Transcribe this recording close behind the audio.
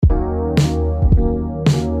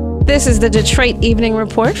This is the Detroit Evening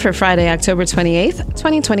Report for Friday, October 28th,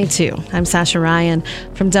 2022. I'm Sasha Ryan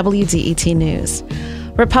from WDET News.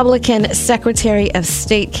 Republican Secretary of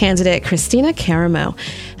State candidate Kristina Karamo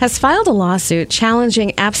has filed a lawsuit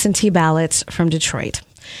challenging absentee ballots from Detroit.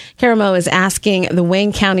 Karamo is asking the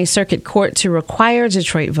Wayne County Circuit Court to require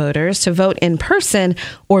Detroit voters to vote in person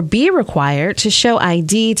or be required to show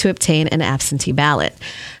ID to obtain an absentee ballot.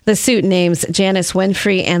 The suit names Janice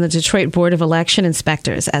Winfrey and the Detroit Board of Election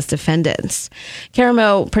Inspectors as defendants.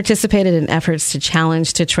 Karamo participated in efforts to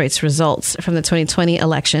challenge Detroit's results from the 2020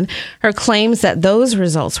 election. Her claims that those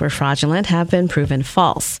results were fraudulent have been proven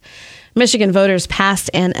false. Michigan voters passed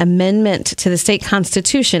an amendment to the state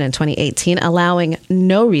constitution in 2018, allowing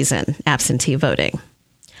no reason absentee voting.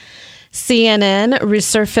 CNN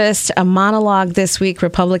resurfaced a monologue this week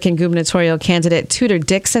Republican gubernatorial candidate Tudor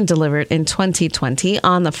Dixon delivered in 2020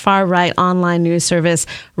 on the far-right online news service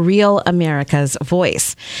Real America's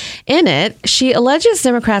Voice. In it, she alleges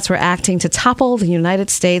Democrats were acting to topple the United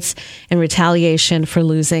States in retaliation for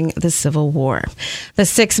losing the Civil War. The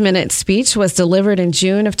 6-minute speech was delivered in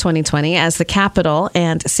June of 2020 as the Capitol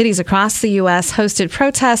and cities across the U.S. hosted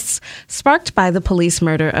protests sparked by the police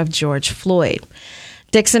murder of George Floyd.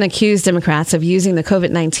 Dixon accused Democrats of using the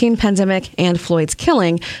COVID-19 pandemic and Floyd's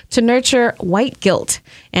killing to nurture white guilt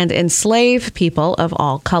and enslave people of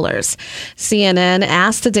all colors. CNN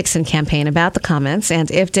asked the Dixon campaign about the comments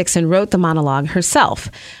and if Dixon wrote the monologue herself.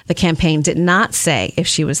 The campaign did not say if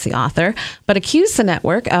she was the author, but accused the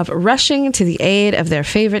network of rushing to the aid of their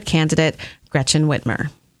favorite candidate, Gretchen Whitmer.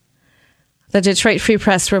 The Detroit Free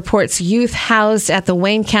Press reports youth housed at the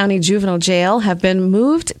Wayne County Juvenile Jail have been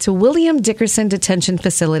moved to William Dickerson Detention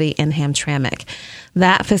Facility in Hamtramck.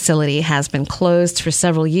 That facility has been closed for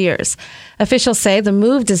several years. Officials say the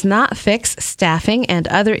move does not fix staffing and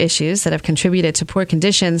other issues that have contributed to poor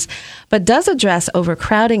conditions, but does address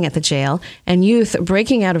overcrowding at the jail and youth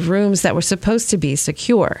breaking out of rooms that were supposed to be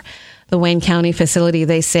secure. The Wayne County facility,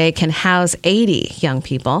 they say, can house 80 young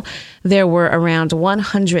people. There were around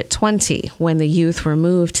 120 when the youth were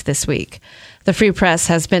moved this week. The Free Press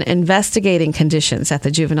has been investigating conditions at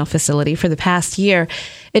the juvenile facility for the past year.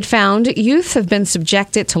 It found youth have been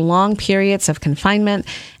subjected to long periods of confinement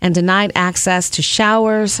and denied access to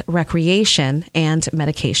showers, recreation, and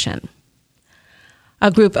medication. A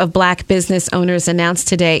group of black business owners announced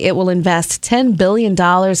today it will invest $10 billion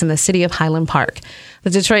in the city of Highland Park. The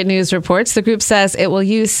Detroit News reports the group says it will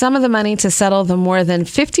use some of the money to settle the more than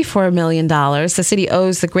 $54 million the city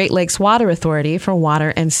owes the Great Lakes Water Authority for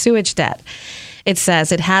water and sewage debt. It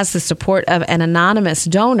says it has the support of an anonymous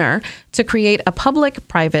donor to create a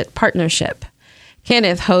public-private partnership.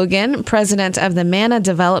 Kenneth Hogan, president of the Manna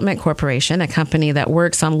Development Corporation, a company that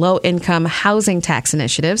works on low-income housing tax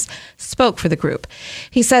initiatives, spoke for the group.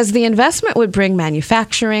 He says the investment would bring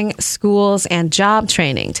manufacturing, schools, and job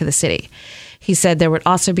training to the city. He said there would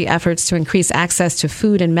also be efforts to increase access to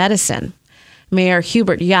food and medicine. Mayor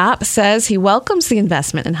Hubert Yap says he welcomes the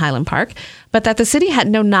investment in Highland Park, but that the city had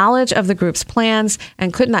no knowledge of the group's plans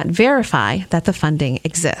and could not verify that the funding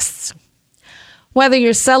exists. Whether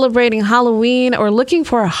you're celebrating Halloween or looking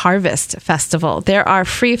for a harvest festival, there are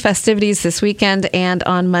free festivities this weekend and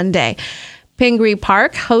on Monday. Pingree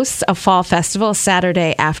Park hosts a fall festival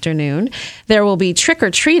Saturday afternoon. There will be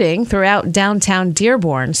trick-or-treating throughout downtown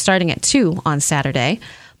Dearborn starting at 2 on Saturday.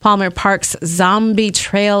 Palmer Park's Zombie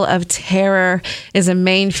Trail of Terror is a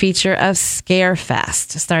main feature of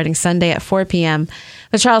Scarefest starting Sunday at 4 p.m.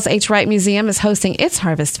 The Charles H. Wright Museum is hosting its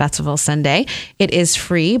Harvest Festival Sunday. It is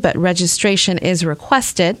free, but registration is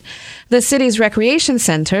requested. The city's recreation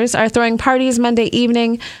centers are throwing parties Monday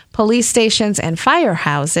evening. Police stations and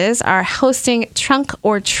firehouses are hosting trunk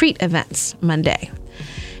or treat events Monday.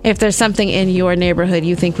 If there's something in your neighborhood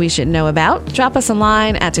you think we should know about, drop us a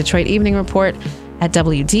line at Detroit Evening Report at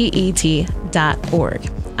WDET.org.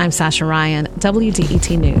 I'm Sasha Ryan,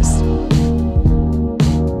 WDET News.